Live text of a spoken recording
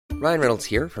Ryan Reynolds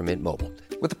here from Mint Mobile.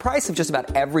 With the price of just about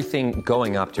everything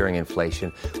going up during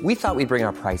inflation, we thought we'd bring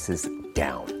our prices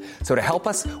down. So to help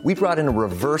us, we brought in a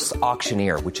reverse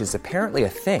auctioneer, which is apparently a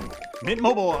thing. Mint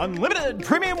Mobile Unlimited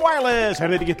Premium Wireless. How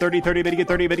to get 30, 30, bit to get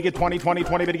 30, bit to get 20, 20,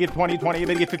 20, bit to get 20, 20,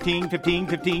 bit to get 15, 15,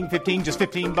 15, 15, just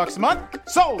 $15 a month?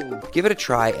 Sold! Give it a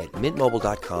try at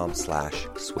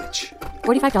mintmobile.com/switch.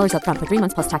 $45 up front for 3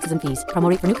 months plus taxes and fees. Promo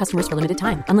rate for new customers for limited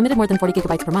time. Unlimited more than 40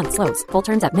 gigabytes per month. Slows full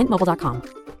terms at mintmobile.com.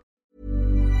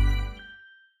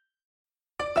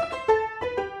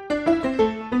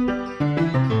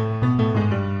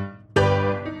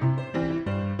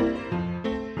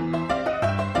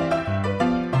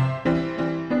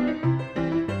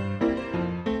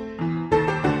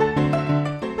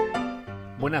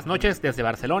 Buenas noches desde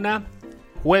Barcelona,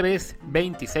 jueves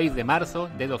 26 de marzo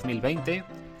de 2020,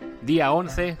 día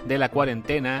 11 de la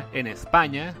cuarentena en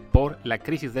España por la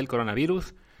crisis del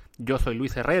coronavirus. Yo soy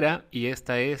Luis Herrera y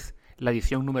esta es la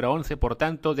edición número 11, por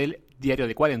tanto, del Diario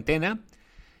de Cuarentena.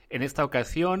 En esta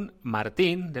ocasión,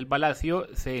 Martín del Palacio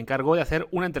se encargó de hacer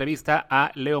una entrevista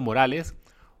a Leo Morales,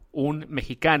 un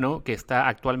mexicano que está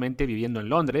actualmente viviendo en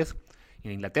Londres,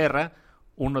 en Inglaterra,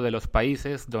 uno de los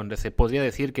países donde se podría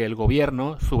decir que el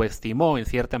gobierno subestimó en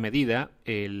cierta medida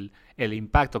el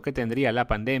impacto que tendría la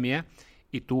pandemia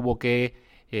y tuvo que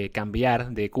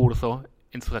cambiar de curso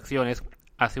en sus acciones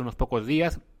hace unos pocos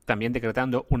días, también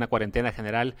decretando una cuarentena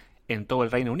general en todo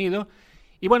el Reino Unido.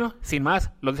 Y bueno, sin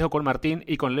más, los dejo con Martín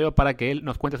y con Leo para que él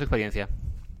nos cuente su experiencia.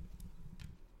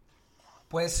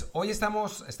 Pues hoy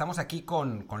estamos aquí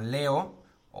con Leo,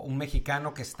 un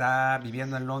mexicano que está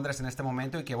viviendo en Londres en este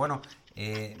momento y que, bueno,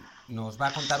 nos va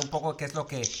a contar un poco qué es lo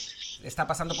que está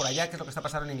pasando por allá, qué es lo que está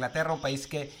pasando en Inglaterra, un país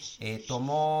que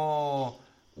tomó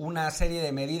una serie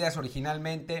de medidas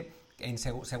originalmente,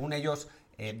 según ellos,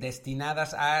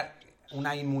 destinadas a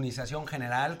una inmunización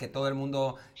general, que todo el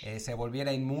mundo se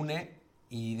volviera inmune.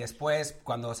 Y después,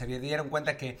 cuando se dieron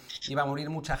cuenta que iba a morir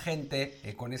mucha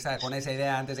gente con esa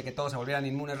idea antes de que todos se volvieran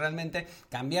inmunes realmente,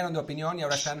 cambiaron de opinión y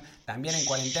ahora están también en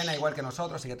cuarentena, igual que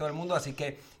nosotros y que todo el mundo. Así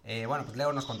que, bueno, pues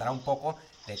Leo nos contará un poco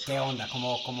de qué onda,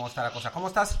 cómo está la cosa. ¿Cómo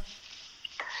estás?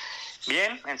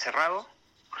 Bien, encerrado.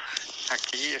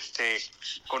 Aquí,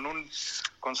 con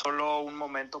solo un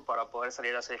momento para poder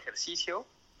salir a hacer ejercicio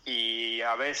y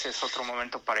a veces otro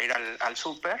momento para ir al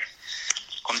súper,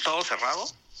 con todo cerrado.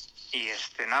 Y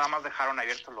nada más dejaron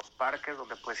abiertos los parques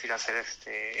donde puedes ir a hacer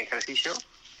ejercicio,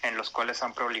 en los cuales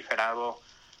han proliferado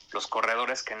los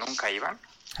corredores que nunca iban.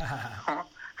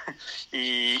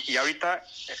 y ahorita,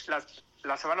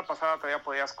 la semana pasada todavía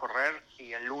podías correr,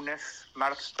 y el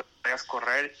martes podías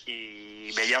correr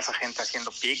y veías a gente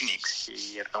haciendo picnics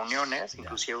y reuniones,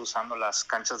 inclusive usando las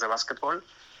canchas de básquetbol.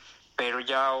 Pero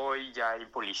ya hoy ya hay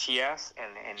policías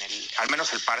al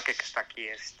menos el parque que está aquí,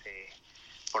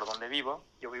 por donde vivo.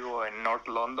 Yo vivo en North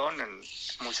London,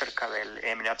 muy cerca del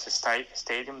Emirates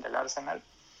Stadium del Arsenal.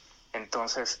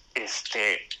 Entonces,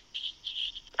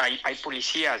 hay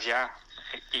policías ya,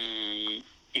 y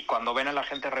cuando ven a la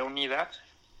gente reunida,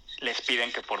 les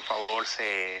piden que por favor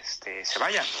se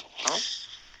vayan, ¿no?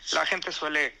 La gente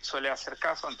suele hacer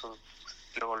caso, entonces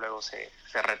luego se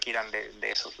retiran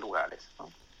de esos lugares, ¿no?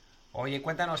 Oye,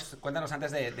 cuéntanos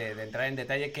antes de entrar en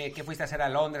detalle, ¿qué fuiste a hacer a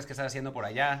Londres? ¿Qué estás haciendo por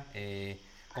allá?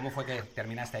 ¿Cómo fue que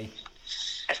terminaste ahí?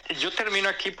 Yo termino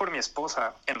aquí por mi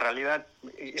esposa. En realidad,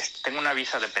 tengo una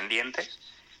visa dependiente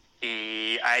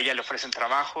y a ella le ofrecen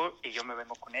trabajo y yo me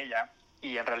vengo con ella.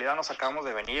 Y en realidad nos acabamos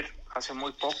de venir hace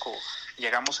muy poco.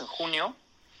 Llegamos en junio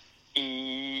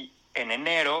y en en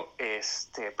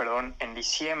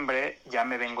diciembre ya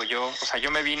me vengo yo. O sea,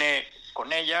 yo me vine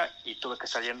con ella y tuve que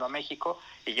estar yendo a México,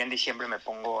 y ya en diciembre me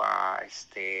pongo a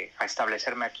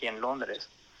establecerme aquí en Londres.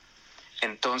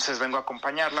 Entonces vengo a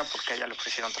acompañarla porque a ella le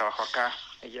ofrecieron trabajo acá.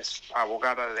 Ella es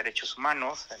abogada de derechos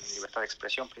humanos, en libertad de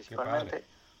expresión principalmente.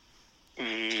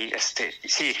 Y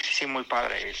sí, muy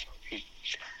padre. Y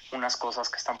unas cosas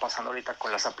que están pasando ahorita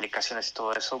con las aplicaciones y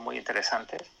todo eso, muy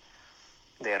interesantes,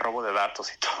 de robo de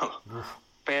datos y todo.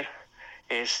 Pero,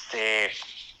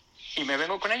 y me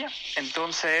vengo con ella.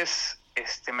 Entonces,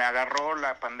 me agarró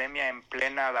la pandemia en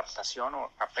plena adaptación,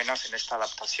 o apenas en esta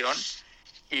adaptación,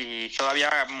 y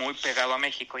todavía muy pegado a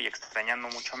México y extrañando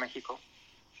mucho a México.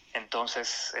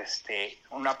 Entonces,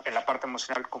 en la parte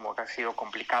emocional como que ha sido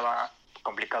complicado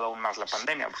aún más la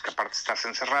pandemia, porque aparte estás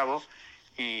encerrado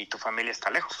y tu familia está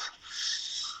lejos.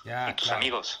 Y tus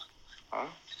amigos, ¿no?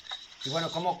 Y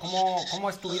bueno, ¿cómo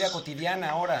es tu vida cotidiana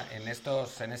ahora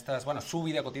su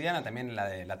vida cotidiana, también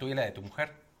la tuya y la de tu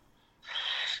mujer?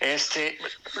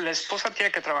 La esposa tiene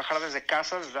que trabajar desde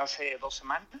casa desde hace 2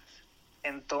 semanas.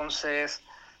 Entonces,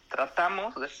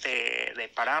 tratamos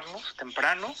de pararnos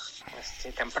temprano,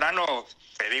 temprano,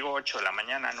 te digo 8 de la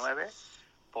mañana, 9,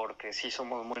 porque sí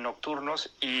somos muy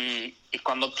nocturnos, y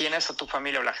cuando tienes a tu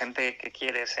familia o la gente que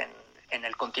quieres en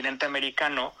el continente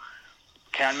americano,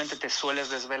 generalmente te sueles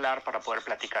desvelar para poder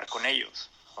platicar con ellos,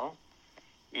 ¿no?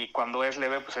 Y cuando es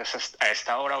leve, pues es a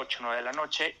esta hora, 8 o 9 de la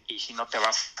noche, y si no te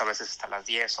vas a veces hasta las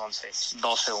 10, 11,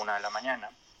 12, 1 de la mañana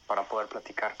para poder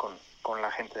platicar con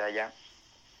la gente de allá.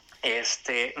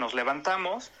 Nos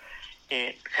levantamos,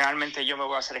 generalmente yo me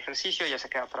voy a hacer ejercicio, ella se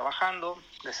queda trabajando,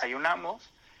 desayunamos,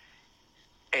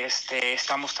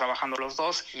 estamos trabajando los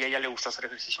dos y a ella le gusta hacer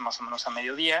ejercicio más o menos a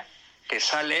mediodía, que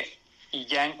sale, y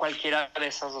ya en cualquiera de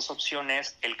esas dos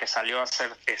opciones, el que salió a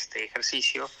hacer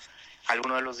ejercicio,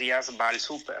 alguno de los días va al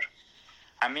súper.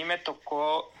 A mí me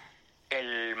tocó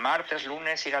el martes,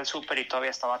 lunes ir al súper y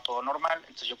todavía estaba todo normal,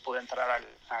 entonces yo pude entrar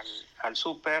al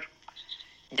súper.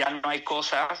 Ya no hay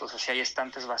cosas, o sea, si hay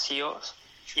estantes vacíos,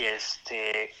 y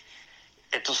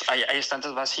entonces hay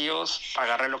estantes vacíos,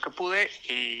 agarré lo que pude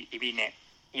y vine.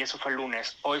 Y eso fue el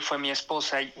lunes. Hoy fue mi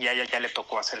esposa y a ella ya le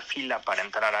tocó hacer fila para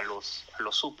entrar a los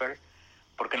súper,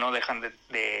 porque no dejan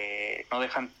no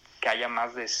dejan que haya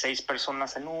más de 6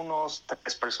 personas en unos,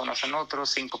 3 personas en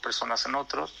otros, 5 personas en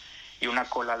otros, y una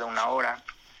cola de 1 hora.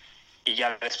 Y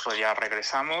ya después ya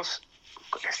regresamos,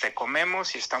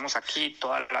 comemos y estamos aquí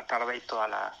toda la tarde y toda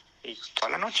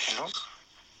la noche, ¿no?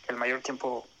 El mayor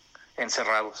tiempo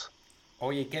encerrados.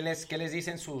 Oye, ¿qué les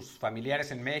dicen sus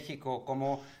familiares en México?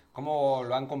 ¿Cómo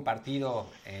lo han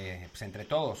compartido pues entre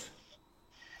todos?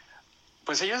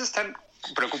 Pues ellos están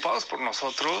preocupados por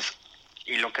nosotros,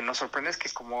 y lo que nos sorprende es que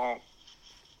es como,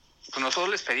 pues nosotros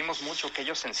les pedimos mucho que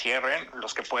ellos se encierren,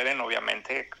 los que pueden,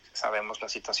 obviamente. Sabemos la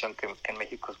situación que en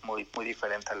México es muy, muy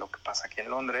diferente a lo que pasa aquí en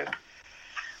Londres.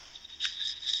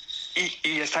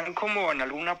 Y están como en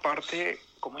alguna parte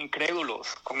como incrédulos,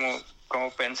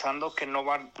 como pensando que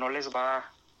no les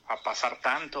va a pasar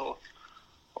tanto.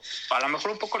 A lo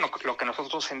mejor un poco lo que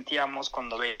nosotros sentíamos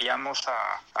cuando veíamos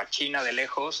a China de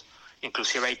lejos,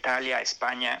 inclusive a Italia, a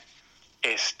España,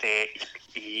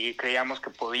 y creíamos que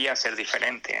podía ser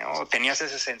diferente, ¿no? Tenías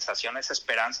esa sensación, esa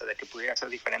esperanza de que pudiera ser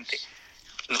diferente.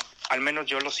 No, al menos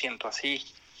yo lo siento así,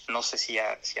 no sé si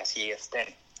así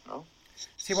estén, ¿no?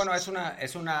 Sí, bueno, es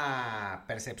una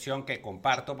percepción que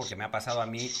comparto, porque me ha pasado a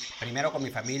mí, primero con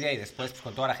mi familia y después pues,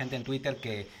 con toda la gente en Twitter,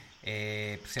 que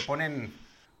se ponen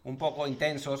un poco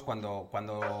intensos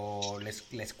cuando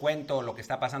les cuento lo que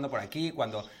está pasando por aquí,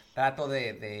 cuando trato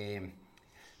de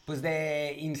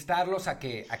instarlos a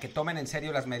que tomen en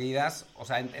serio las medidas. O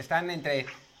sea, están entre,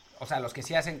 o sea, los que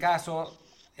sí hacen caso,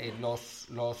 los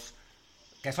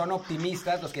que son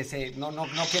optimistas, los que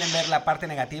no quieren ver la parte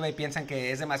negativa y piensan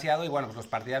que es demasiado, y bueno, pues los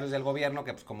partidarios del gobierno,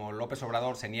 que pues como López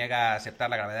Obrador se niega a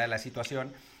aceptar la gravedad de la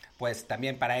situación, pues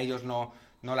también para ellos no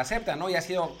la aceptan, ¿no? Y ha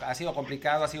sido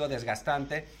complicado, ha sido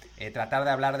desgastante tratar de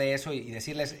hablar de eso y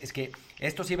decirles, es que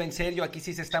esto sí va en serio, aquí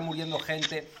sí se está muriendo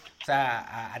gente. O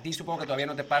sea, a ti supongo que todavía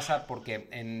no te pasa, porque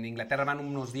en Inglaterra van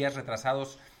unos días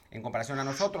retrasados en comparación a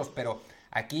nosotros, pero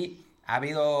aquí ha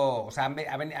habido, o sea, han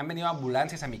venido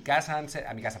ambulancias a mi casa,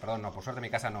 perdón, no, por suerte a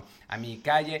mi casa no, a mi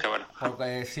calle. Qué bueno.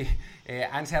 Porque sí,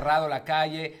 han cerrado la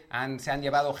calle, se han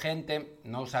llevado gente,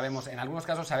 no sabemos, en algunos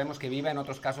casos sabemos que vive, en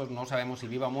otros casos no sabemos si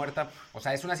viva o muerta. O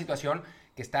sea, es una situación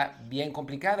que está bien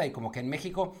complicada, y como que en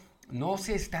México no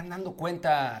se están dando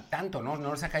cuenta tanto,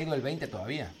 no les ha caído el 20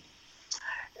 todavía.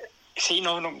 Sí,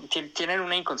 no, tienen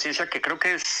una inconsciencia que creo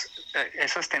que es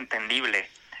hasta entendible,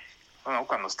 ¿no?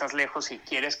 Cuando estás lejos y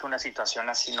quieres que una situación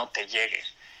así no te llegue.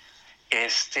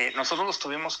 Nosotros nos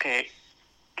tuvimos que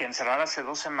encerrar hace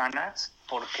 2 semanas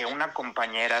porque una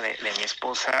compañera de mi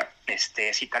esposa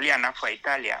es italiana, fue a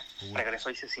Italia, regresó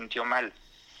y se sintió mal.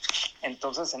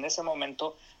 Entonces, en ese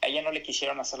momento, a ella no le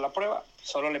quisieron hacer la prueba,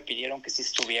 solo le pidieron que si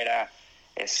estuviera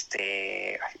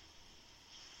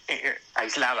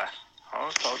aislada, ¿no?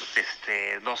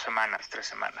 2 semanas, 3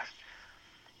 semanas.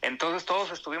 Entonces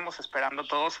todos estuvimos esperando,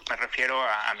 me refiero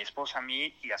a mi esposa, a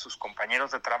mí y a sus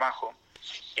compañeros de trabajo,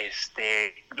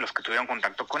 los que tuvieron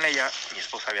contacto con ella, mi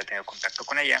esposa había tenido contacto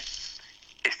con ella,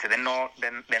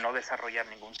 de no desarrollar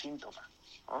ningún síntoma,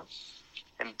 ¿no?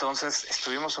 Entonces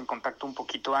estuvimos en contacto un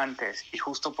poquito antes, y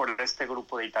justo por este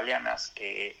grupo de italianas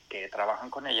que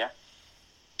trabajan con ella,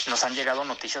 nos han llegado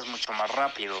noticias mucho más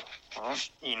rápido, ¿no?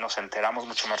 Y nos enteramos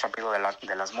mucho más rápido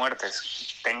de las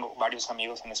muertes. Tengo varios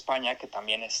amigos en España que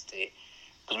también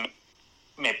pues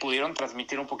me pudieron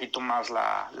transmitir un poquito más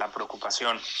la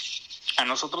preocupación. A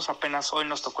nosotros apenas hoy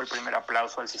nos tocó el primer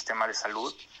aplauso al sistema de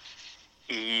salud,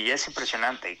 y es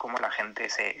impresionante y cómo la gente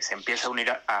se empieza a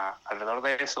unir alrededor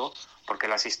de eso, porque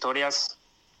las historias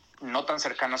no tan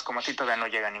cercanas como a ti, todavía no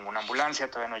llega ninguna ambulancia,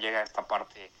 todavía no llega esta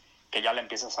parte que ya la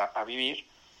empiezas a vivir,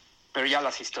 pero ya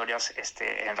las historias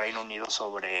en Reino Unido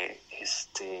sobre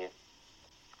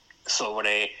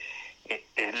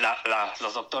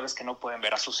los doctores que no pueden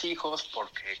ver a sus hijos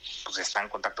porque pues están en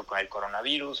contacto con el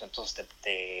coronavirus, entonces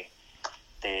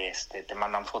te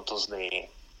mandan fotos de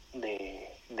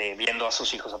viendo a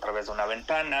sus hijos a través de una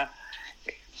ventana,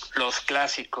 los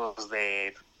clásicos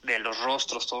de los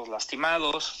rostros todos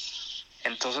lastimados.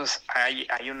 Entonces hay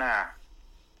una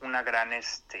gran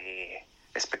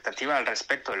expectativa al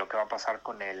respecto de lo que va a pasar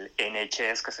con el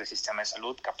NHS, que es el sistema de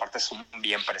salud, que aparte es un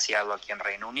bien preciado aquí en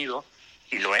Reino Unido,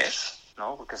 y lo es,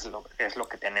 ¿no? Porque es lo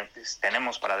que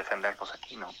tenemos para defendernos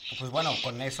aquí, ¿no? Pues bueno,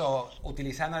 con eso,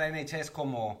 utilizando el NHS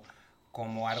como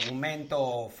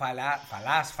argumento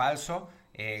falso,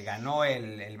 ganó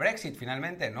el Brexit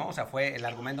finalmente, ¿no? O sea, fue el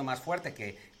argumento más fuerte,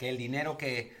 que el dinero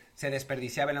que se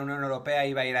desperdiciaba en la Unión Europea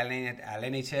iba a ir al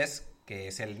NHS, que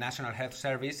es el National Health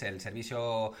Service, el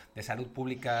Servicio de Salud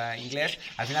Pública inglés.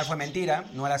 Al final fue mentira,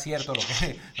 no era cierto lo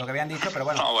que habían dicho, pero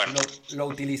bueno, lo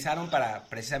utilizaron para,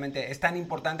 precisamente, es tan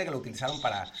importante que lo utilizaron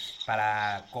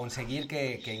para conseguir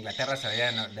que Inglaterra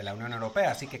saliera de la Unión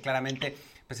Europea. Así que claramente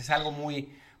pues es algo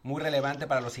muy, muy relevante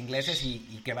para los ingleses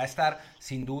y que va a estar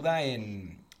sin duda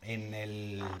en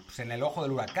el ojo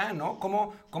del huracán, ¿no?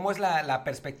 ¿Cómo es la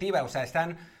perspectiva? O sea,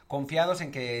 están confiados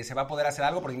en que se va a poder hacer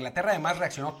algo, porque Inglaterra además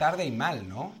reaccionó tarde y mal,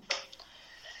 ¿no?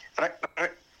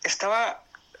 Estaba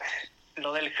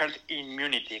lo del herd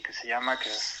immunity, que se llama, que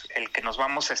es el que nos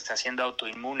vamos haciendo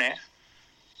autoinmunes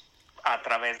a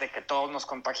través de que todos nos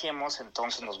contagiemos,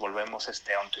 entonces nos volvemos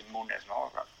autoinmunes,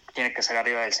 ¿no? Tiene que ser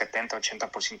arriba del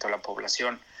 70-80% de la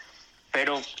población.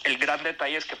 Pero el gran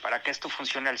detalle es que para que esto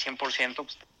funcione al 100%,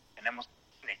 pues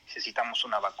necesitamos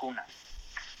una vacuna.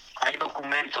 Hay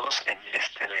documentos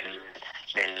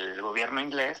del gobierno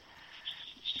inglés,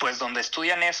 pues donde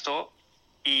estudian esto,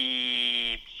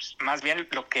 y más bien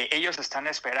lo que ellos están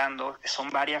esperando son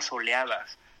varias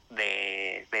oleadas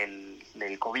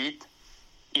del COVID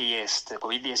y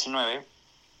COVID-19,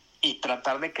 y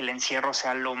tratar de que el encierro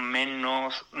sea lo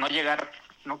menos, no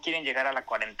quieren llegar a la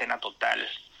cuarentena total,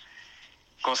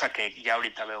 cosa que ya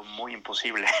ahorita veo muy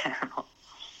imposible, ¿no?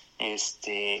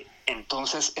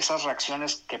 Entonces esas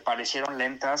reacciones que parecieron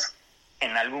lentas,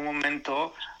 en algún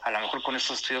momento, a lo mejor con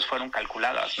estos estudios fueron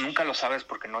calculadas. Nunca lo sabes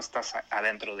porque no estás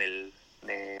adentro de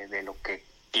lo que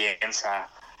piensa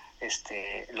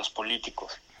los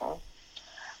políticos, ¿no?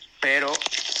 Pero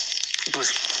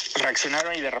pues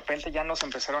reaccionaron y de repente ya nos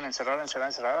empezaron a encerrar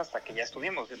hasta que ya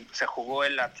estuvimos. Se jugó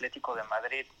el Atlético de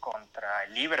Madrid contra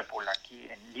el Liverpool aquí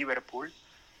en Liverpool,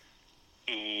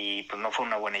 y pues no fue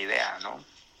una buena idea, ¿no?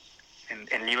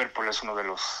 En Liverpool es uno de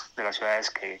las ciudades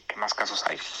que más casos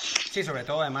hay. Sí, sobre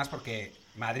todo además porque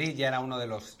Madrid ya era uno de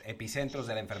los epicentros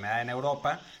de la enfermedad en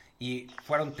Europa, y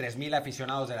fueron 3,000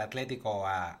 aficionados del Atlético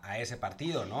a ese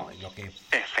partido, ¿no?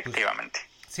 Efectivamente.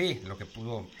 Pues, sí, lo que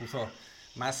puso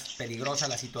más peligrosa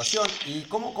la situación. ¿Y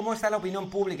cómo está la opinión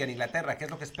pública en Inglaterra? ¿Qué es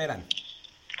lo que esperan?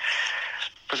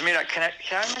 Pues mira,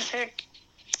 generalmente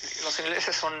los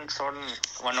ingleses son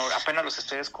bueno, apenas los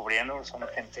estoy descubriendo, son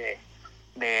gente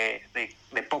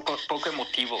de poco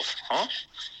emotivos,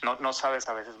 ¿no? No sabes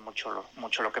a veces mucho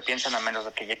lo que piensan, a menos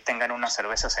de que tengan unas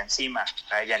cervezas encima.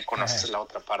 Ahí ya conoces la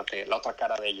otra parte, la otra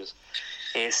cara de ellos.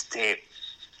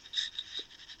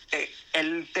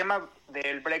 El tema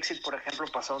del Brexit, por ejemplo,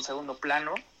 pasó a un segundo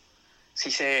plano.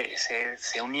 Sí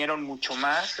se unieron mucho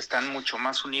más, están mucho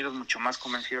más unidos, mucho más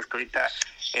convencidos que ahorita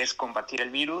es combatir el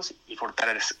virus y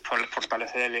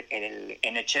fortalecer el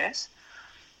NHS.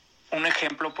 Un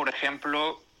ejemplo, por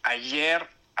ejemplo, ayer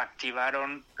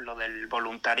activaron lo del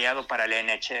voluntariado para el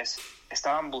NHS.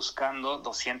 Estaban buscando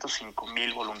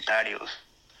 205,000 voluntarios.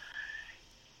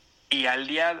 Y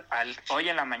hoy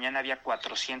en la mañana había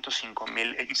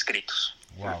 405,000 inscritos.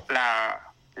 Wow.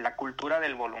 La cultura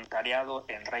del voluntariado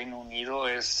en Reino Unido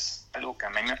es algo que a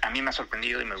mí me ha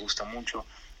sorprendido y me gusta mucho.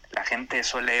 La gente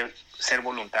suele ser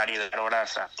voluntaria y dar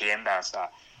horas a tiendas,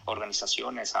 a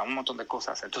organizaciones, a un montón de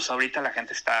cosas. Entonces ahorita la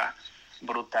gente está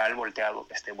brutal,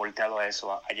 volteado a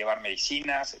eso, a llevar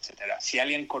medicinas, etcétera. Si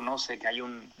alguien conoce que hay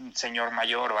un señor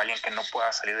mayor o alguien que no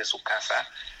pueda salir de su casa,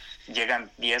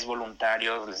 llegan 10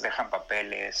 voluntarios, les dejan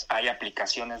papeles, hay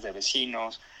aplicaciones de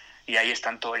vecinos y ahí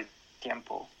están todo el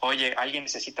tiempo. Oye, alguien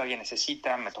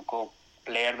necesita. Me tocó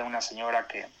leer de una señora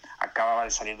que acababa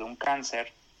de salir de un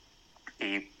cáncer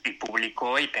y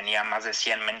publicó y tenía más de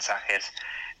 100 mensajes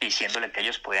diciéndole que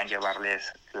ellos podían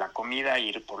llevarles la comida,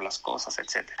 ir por las cosas,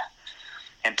 etcétera.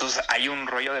 Entonces hay un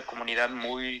rollo de comunidad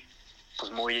muy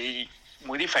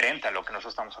diferente a lo que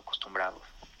nosotros estamos acostumbrados.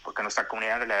 porque nuestra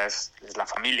comunidad en realidad es la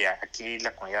familia, aquí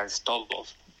la comunidad es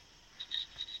todos.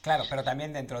 Claro, pero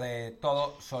también dentro de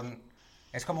todo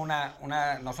es como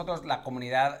nosotros la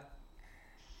comunidad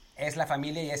es la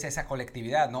familia y es esa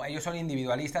colectividad, ¿no? Ellos son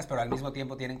individualistas, pero al mismo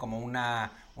tiempo tienen como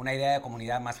una idea de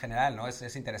comunidad más general, ¿no?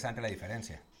 Es interesante la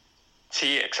diferencia.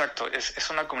 Sí, exacto. Es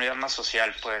una comunidad más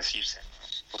social, puede decirse.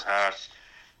 O sea,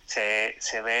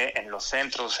 se ve en los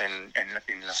centros, en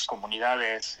las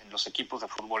comunidades, en los equipos de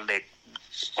fútbol de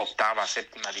octava,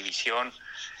 séptima división,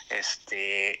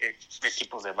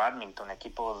 equipos de bádminton,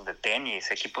 equipos de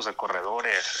tenis, equipos de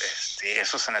corredores,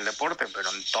 eso es en el deporte, pero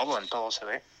en todo se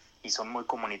ve, y son muy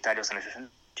comunitarios en ese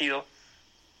sentido,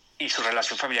 y su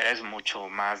relación familiar es mucho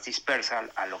más dispersa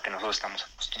a lo que nosotros estamos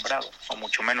acostumbrados, o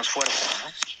mucho menos fuerte,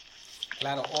 ¿no?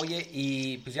 Claro, oye,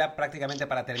 y pues ya prácticamente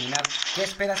para terminar, ¿qué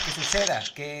esperas que suceda?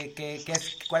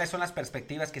 ¿Cuáles son las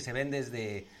perspectivas que se ven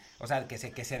desde, o sea,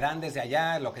 que se dan desde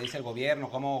allá, lo que dice el gobierno,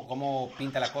 cómo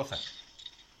pinta la cosa?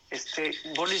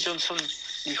 Boris Johnson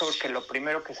dijo que lo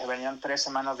primero que se venían 3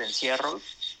 semanas de encierro,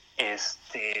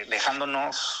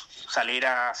 dejándonos salir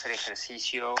a hacer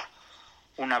ejercicio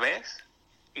una vez,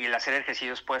 y el hacer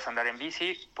ejercicios puedes andar en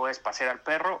bici, puedes pasear al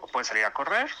perro, o puedes salir a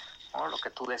correr, ¿no? Lo que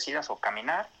tú decidas, o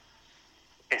caminar.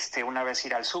 Una vez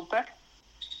ir al súper,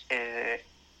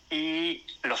 y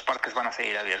los parques van a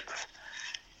seguir abiertos.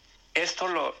 Esto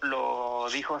lo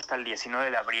dijo hasta el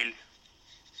 19 de abril.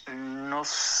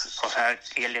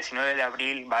 Y el 19 de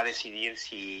abril va a decidir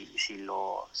si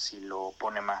lo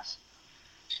pone más.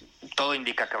 Todo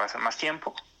indica que va a ser más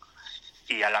tiempo,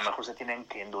 y a lo mejor se tienen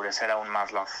que endurecer aún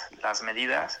más las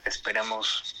medidas.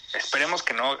 Esperemos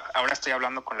que no. Ahora estoy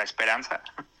hablando con la esperanza,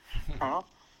 ¿no?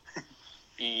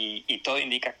 Y todo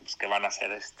indica pues, que van a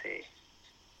ser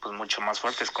pues mucho más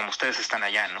fuertes, como ustedes están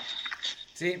allá, ¿no?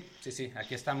 Sí,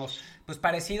 aquí estamos. Pues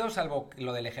parecido, salvo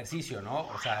lo del ejercicio, ¿no?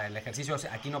 O sea, el ejercicio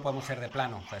aquí no podemos ser de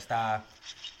plano. O sea,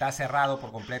 está cerrado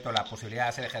por completo la posibilidad de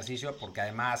hacer ejercicio, porque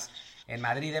además en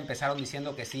Madrid empezaron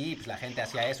diciendo que sí, pues la gente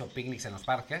hacía eso, picnics en los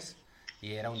parques,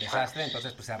 y era un desastre.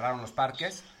 Entonces pues cerraron los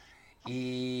parques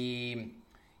y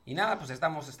nada, pues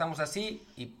estamos así,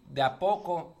 y de a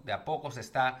poco se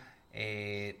está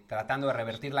tratando de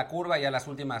revertir la curva. Ya las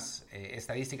últimas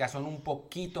estadísticas son un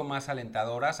poquito más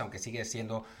alentadoras, aunque sigue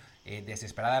siendo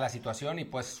desesperada la situación, y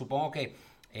pues supongo que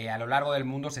a lo largo del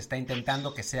mundo se está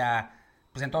intentando que sea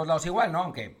pues en todos lados igual, ¿no?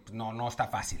 Aunque no está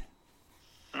fácil.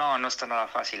 No está nada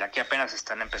fácil. Aquí apenas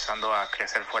están empezando a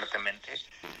crecer fuertemente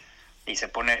y se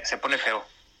pone feo,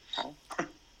 ¿no?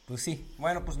 Pues sí.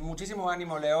 Bueno, pues muchísimo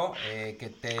ánimo, Leo,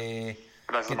 que te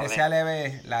sea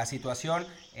leve la situación.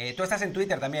 Tú estás en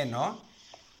Twitter también, ¿no?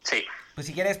 Sí. Pues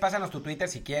si quieres, pásanos tu Twitter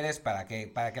si quieres, para que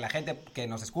la gente que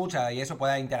nos escucha y eso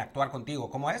pueda interactuar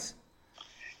contigo. ¿Cómo es?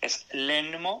 Es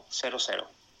Lenmo00.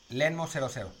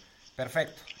 Lenmo00.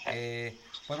 Perfecto.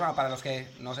 Pues bueno, para los que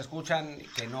nos escuchan,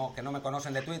 que no me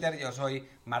conocen de Twitter, yo soy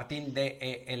Martín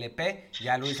DELP.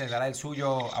 Ya Luis les dará el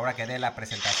suyo ahora que dé la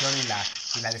presentación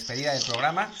y la despedida del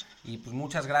programa. Y pues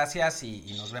muchas gracias,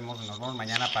 y nos vemos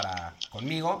mañana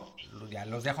conmigo. Ya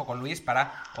los dejo con Luis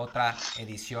para otra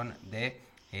edición de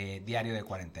Diario de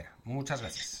Cuarentena. Muchas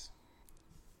gracias.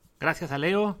 Gracias a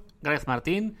Leo, gracias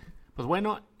Martín. Pues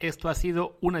bueno, esto ha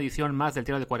sido una edición más del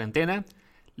Diario de Cuarentena.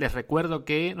 Les recuerdo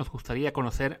que nos gustaría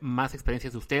conocer más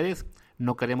experiencias de ustedes.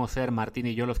 No queremos ser Martín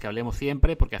y yo los que hablemos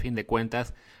siempre, porque a fin de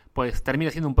cuentas pues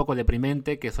termina siendo un poco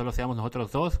deprimente que solo seamos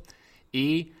nosotros dos,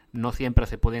 y no siempre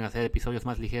se pueden hacer episodios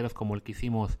más ligeros como el que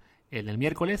hicimos el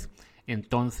miércoles.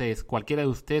 Entonces, cualquiera de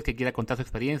ustedes que quiera contar su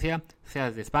experiencia, sea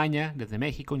desde España, desde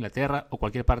México, Inglaterra o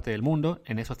cualquier parte del mundo,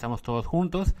 en eso estamos todos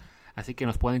juntos, así que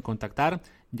nos pueden contactar.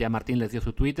 Ya Martín les dio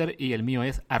su Twitter y el mío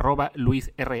es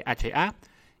 @LuisRHA,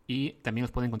 y también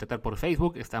nos pueden contactar por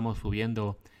Facebook. Estamos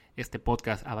subiendo este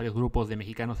podcast a varios grupos de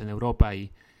mexicanos en Europa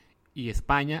y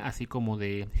España, así como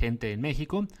de gente en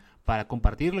México, para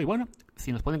compartirlo. Y bueno,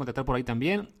 si nos pueden contactar por ahí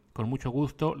también, con mucho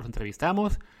gusto los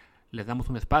entrevistamos, les damos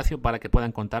un espacio para que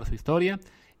puedan contar su historia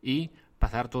y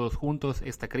pasar todos juntos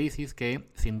esta crisis que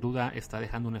sin duda está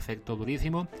dejando un efecto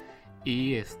durísimo,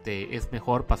 y es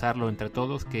mejor pasarlo entre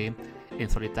todos que en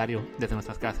solitario desde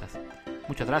nuestras casas.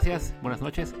 Muchas gracias, buenas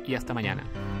noches y hasta mañana.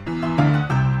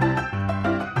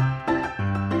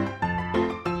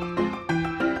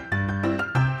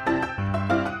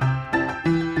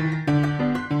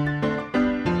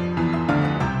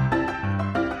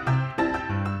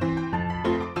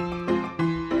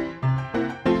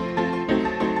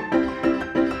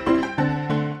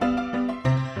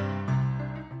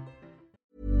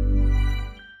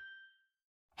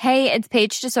 Hey, it's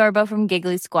Paige DeSorbo from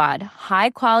Giggly Squad.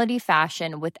 High quality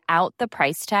fashion without the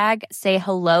price tag. Say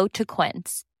hello to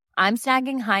Quince. I'm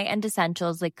snagging high-end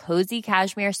essentials like cozy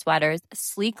cashmere sweaters,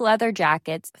 sleek leather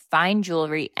jackets, fine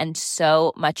jewelry, and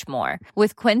so much more.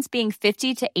 With Quince being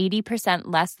 50 to 80%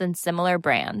 less than similar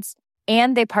brands.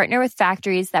 And they partner with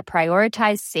factories that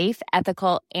prioritize safe,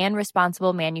 ethical, and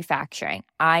responsible manufacturing.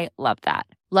 I love that.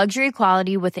 Luxury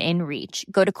quality within reach.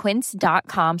 Go to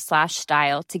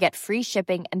quince.com/style to get free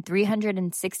shipping and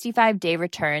 365-day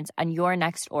returns on your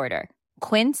next order.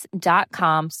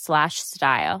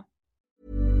 Quince.com/style.